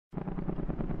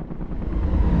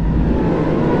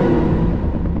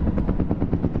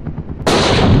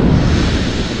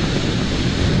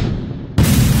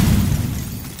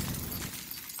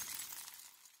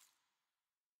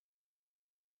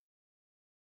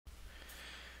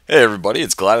Hey everybody,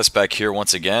 it's Gladys back here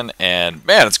once again, and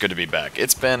man, it's good to be back.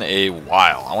 It's been a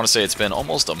while. I want to say it's been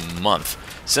almost a month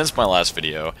since my last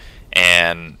video,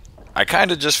 and I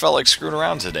kind of just felt like screwing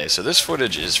around today. So this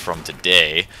footage is from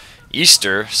today,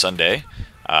 Easter Sunday.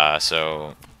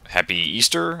 So happy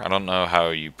Easter. I don't know how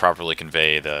you properly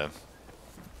convey the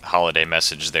holiday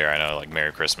message there. I know like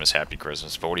Merry Christmas, Happy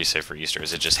Christmas, but what do you say for Easter?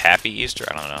 Is it just Happy Easter?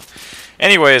 I don't know.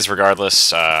 Anyways,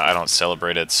 regardless, I don't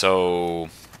celebrate it, so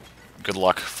good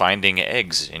luck finding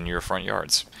eggs in your front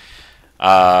yards.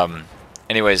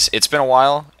 Anyways, it's been a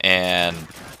while, and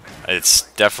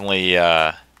it's definitely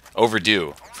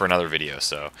overdue for another video,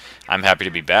 so I'm happy to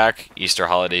be back. Easter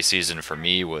holiday season for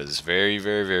me was very,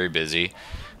 very, very busy.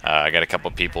 I got a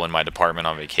couple people in my department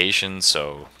on vacation,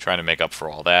 so trying to make up for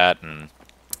all that, and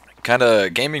kind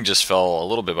of gaming just fell a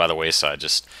little bit by the wayside.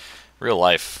 Just real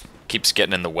life keeps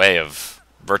getting in the way of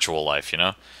virtual life, you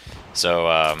know? So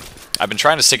I've been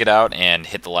trying to stick it out and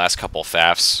hit the last couple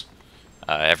FAFs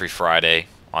every Friday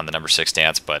on the number 6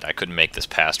 dance, but I couldn't make this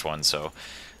past one, so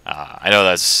I know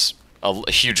that's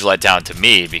a huge letdown to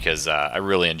me because I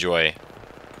really enjoy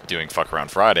doing Fuck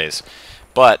Around Fridays,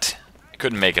 but I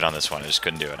couldn't make it on this one. I just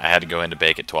couldn't do it. I had to go into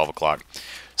bake at 12 o'clock.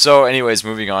 So anyways,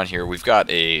 moving on here, we've got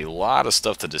a lot of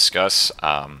stuff to discuss.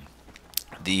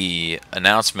 The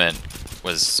announcement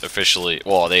was officially,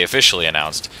 well, they officially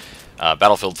announced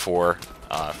Battlefield 4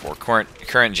 for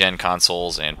current gen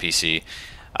consoles and PC.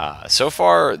 So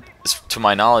far, to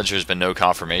my knowledge, there's been no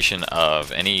confirmation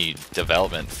of any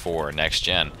development for next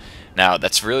gen. Now,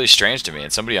 that's really strange to me,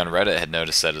 and somebody on Reddit had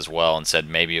noticed that as well and said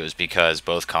maybe it was because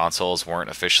both consoles weren't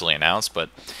officially announced, but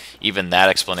even that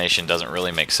explanation doesn't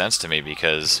really make sense to me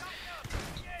because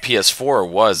PS4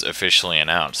 was officially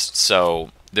announced,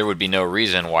 so there would be no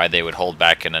reason why they would hold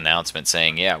back an announcement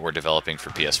saying, yeah, we're developing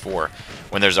for PS4,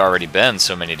 when there's already been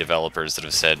so many developers that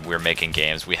have said, we're making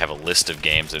games, we have a list of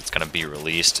games that's going to be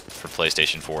released for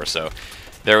PlayStation 4, so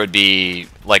there would be,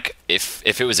 like, if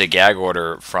it was a gag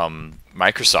order from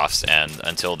Microsoft's end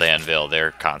until they unveil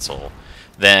their console,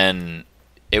 then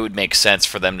it would make sense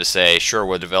for them to say, sure,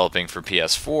 we're developing for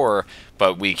PS4,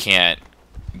 but we can't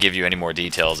give you any more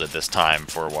details at this time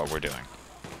for what we're doing.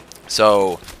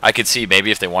 So I could see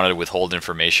maybe if they wanted to withhold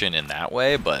information in that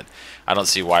way, but I don't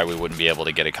see why we wouldn't be able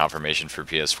to get a confirmation for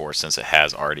PS4 since it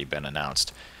has already been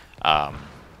announced.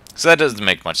 So that doesn't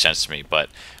make much sense to me, but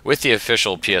with the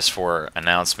official PS4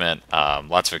 announcement,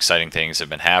 lots of exciting things have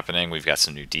been happening. We've got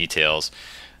some new details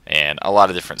and a lot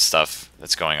of different stuff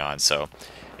that's going on. So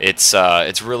it's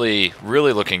really,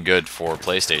 really looking good for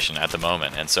PlayStation at the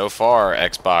moment. And so far,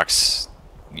 Xbox,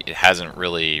 it hasn't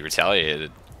really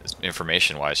retaliated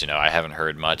information-wise. You know, I haven't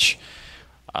heard much.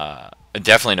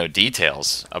 Definitely no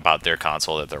details about their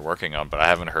console that they're working on, but I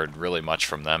haven't heard really much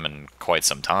from them in quite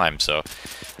some time. So,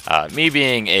 me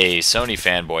being a Sony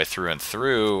fanboy through and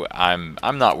through, I'm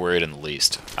not worried in the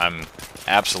least. I'm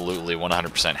absolutely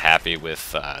 100% happy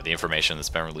with the information that's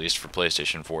been released for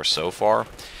PlayStation 4 so far.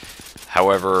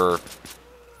 However,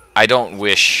 I don't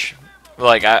wish,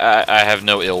 like, I have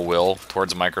no ill will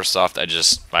towards Microsoft.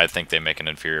 I think they make an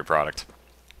inferior product.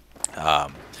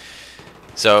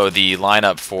 So the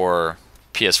lineup for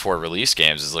PS4 release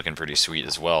games is looking pretty sweet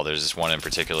as well. There's this one in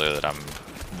particular that I'm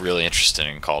really interested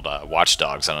in called Watch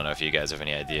Dogs. I don't know if you guys have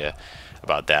any idea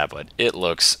about that, but it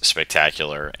looks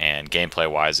spectacular, and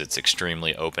gameplay-wise it's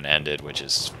extremely open-ended, which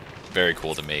is very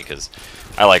cool to me because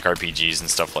I like RPGs and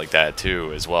stuff like that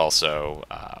too as well. So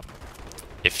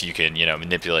if you can, you know,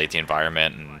 manipulate the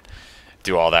environment and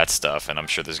do all that stuff, and I'm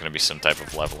sure there's going to be some type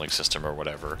of leveling system or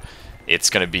whatever,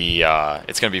 it's going to be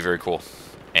very cool.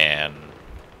 And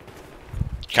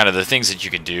kind of the things that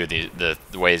you can do, the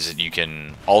ways that you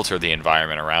can alter the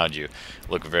environment around you,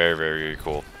 look very, very, very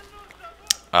cool.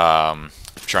 I'm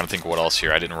trying to think of what else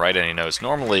here. I didn't write any notes.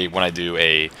 Normally, when I do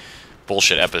a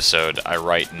bullshit episode, I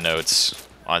write notes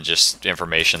on just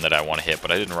information that I want to hit, but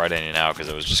I didn't write any now because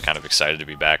I was just kind of excited to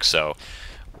be back. So,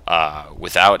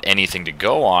 without anything to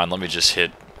go on, let me just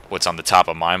hit what's on the top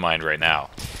of my mind right now.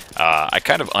 I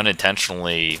kind of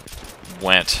unintentionally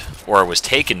went, or was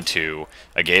taken to,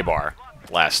 a gay bar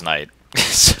last night.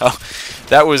 So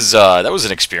that was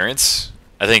an experience.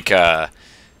 I think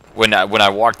when I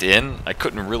walked in, I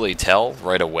couldn't really tell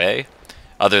right away,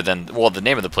 other than, well, the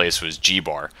name of the place was G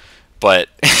Bar, but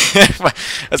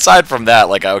aside from that,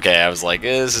 like, okay, I was like,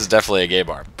 this is definitely a gay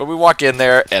bar. But we walk in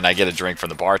there, and I get a drink from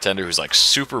the bartender, who's like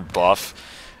super buff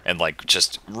and like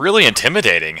just really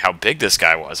intimidating how big this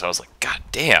guy was. I was like, God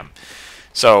damn.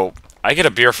 So I get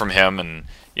a beer from him, and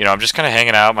you know, I'm just kind of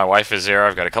hanging out. My wife is there.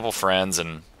 I've got a couple friends,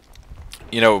 and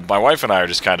you know, my wife and I are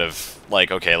just kind of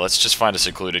like, okay, let's just find a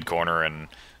secluded corner and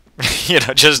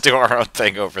Just do our own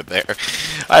thing over there.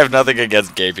 I have nothing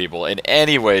against gay people in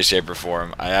any way, shape, or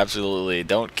form. I absolutely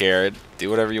don't care. Do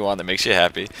whatever you want that makes you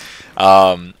happy.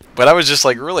 But I was just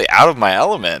like really out of my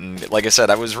element, and like I said,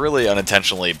 I was really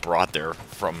unintentionally brought there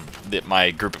from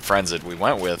my group of friends that we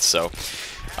went with. So,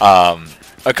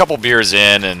 a couple beers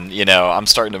in, and I'm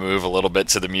starting to move a little bit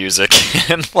to the music,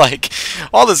 and like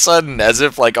all of a sudden, as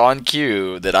if like on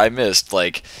cue that I missed,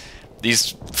 like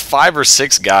these 5 or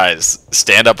 6 guys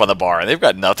stand up on the bar, and they've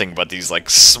got nothing but these like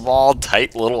small,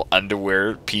 tight little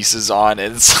underwear pieces on,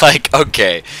 and it's like,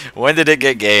 okay, when did it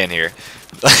get gay in here?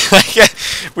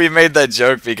 We made that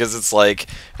joke because it's like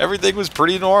everything was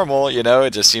pretty normal,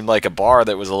 it just seemed like a bar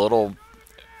that was a little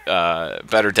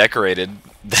better decorated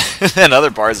than other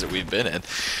bars that we've been in.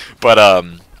 But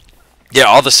yeah,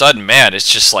 all of a sudden, man,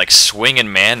 it's just like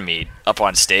swinging man meat up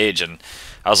on stage, and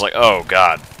I was like, oh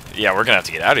god, yeah, we're gonna have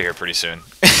to get out of here pretty soon.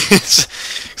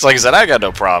 It's like I said, I got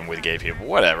no problem with gay people,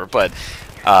 whatever, but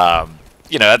that's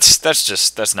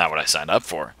not what I signed up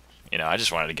for. I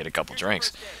just wanted to get a couple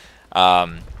drinks.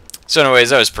 So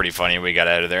anyways, that was pretty funny. We got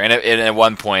out of there, and at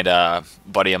one point, a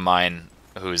buddy of mine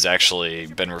who's actually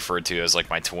been referred to as like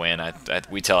my twin.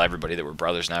 We tell everybody that we're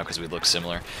brothers now because we look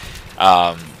similar.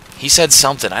 He said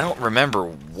something, I don't remember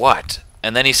what,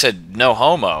 and then he said no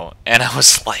homo, and I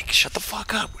was like, shut the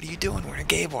fuck up, what are you doing? We're in a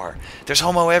gay bar, there's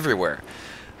homo everywhere.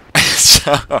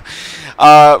 So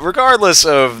regardless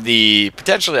of the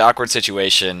potentially awkward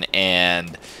situation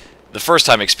and the first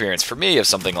time experience for me of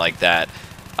something like that,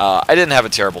 I didn't have a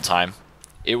terrible time.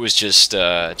 It was just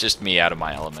me out of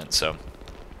my element. So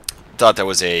thought that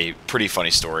was a pretty funny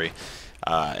story,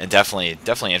 and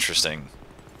definitely interesting,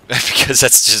 because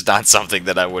that's just not something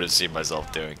that I would have seen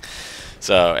myself doing.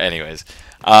 So anyways,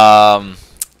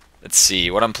 let's see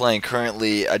what I'm playing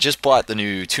currently. I just bought the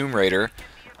new Tomb Raider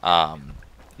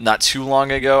not too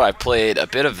long ago. I played a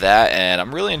bit of that, and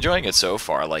I'm really enjoying it so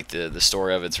far. Like the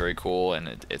story of it's very cool,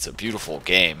 and it's a beautiful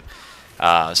game.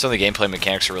 Some of the gameplay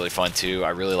mechanics are really fun too. I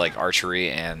really like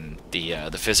archery and the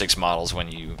physics models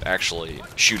when you actually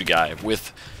shoot a guy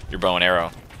with your bow and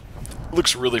arrow.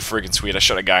 Looks really friggin' sweet. I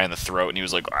shot a guy in the throat and he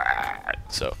was like, ah!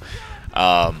 So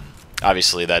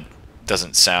obviously that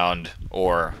doesn't sound,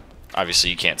 or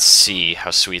obviously you can't see how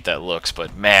sweet that looks,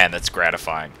 but man, that's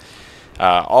gratifying.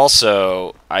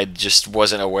 Also, I just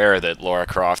wasn't aware that Lara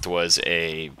Croft was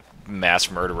a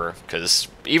mass murderer, because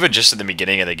even just in the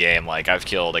beginning of the game, like, I've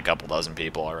killed a couple dozen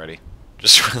people already,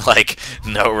 just like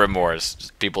no remorse,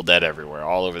 just people dead everywhere,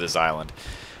 all over this island.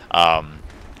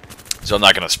 So I'm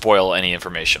not going to spoil any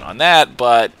information on that,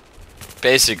 but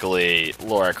basically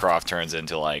Lara Croft turns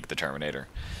into like the Terminator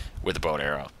with a bow and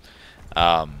arrow.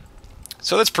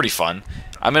 So that's pretty fun.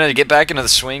 I'm going to get back into the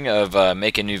swing of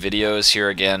making new videos here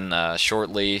again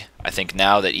shortly. I think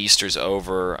now that Easter's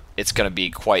over, it's going to be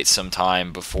quite some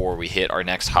time before we hit our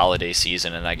next holiday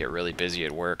season, and I get really busy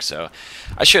at work, so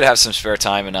I should have some spare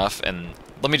time enough. And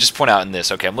let me just point out in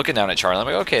this, okay, I'm looking down at Charlie, I'm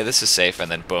like, okay, this is safe, and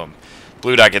then boom,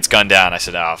 Blue Dot gets gunned down. I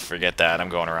said, oh, forget that, I'm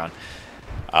going around.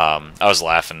 I was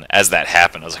laughing as that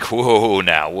happened. I was like, whoa,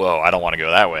 whoa, I don't want to go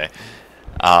that way.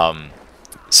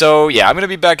 So yeah, I'm gonna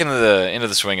be back into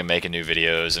the swing of making new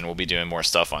videos, and we'll be doing more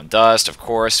stuff on Dust. Of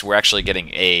course, we're actually getting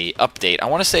a update. I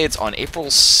want to say it's on April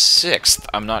 6th.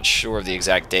 I'm not sure of the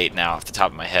exact date now off the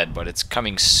top of my head, but it's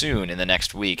coming soon in the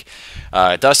next week.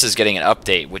 Dust is getting an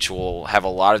update, which will have a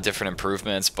lot of different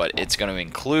improvements, but it's going to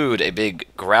include a big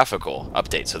graphical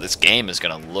update. So this game is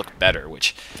going to look better,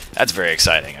 which that's very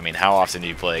exciting. I mean, how often do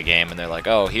you play a game and they're like,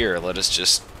 oh, here, let us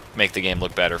just make the game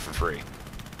look better for free?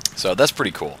 So that's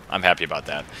pretty cool. I'm happy about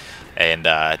that. And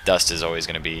Dust is always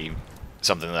going to be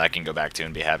something that I can go back to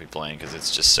and be happy playing, because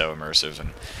it's just so immersive.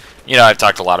 And, I've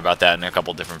talked a lot about that in a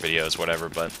couple different videos, whatever.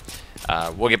 But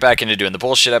we'll get back into doing the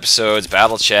bullshit episodes,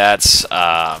 battle chats,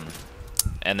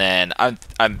 and then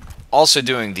I'm also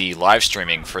doing the live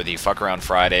streaming for the Fuck Around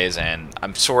Fridays, and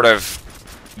I'm sort of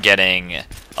getting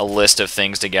a list of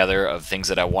things together of things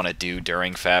that I want to do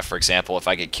during FAF. For example, if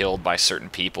I get killed by certain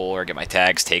people or get my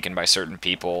tags taken by certain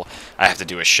people, I have to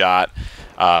do a shot.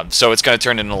 So it's going to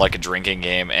turn into like a drinking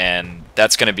game, and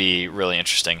that's going to be really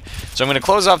interesting. So I'm going to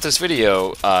close off this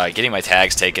video getting my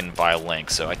tags taken by Link.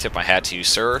 So I tip my hat to you,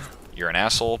 sir. You're an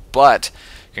asshole, but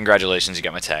congratulations, you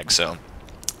got my tag. So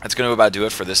that's going to about do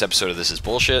it for this episode of This Is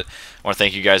Bullshit. I want to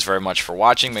thank you guys very much for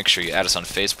watching. Make sure you add us on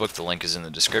Facebook. The link is in the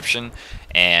description.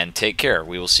 And take care.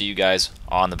 We will see you guys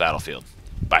on the battlefield.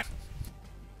 Bye.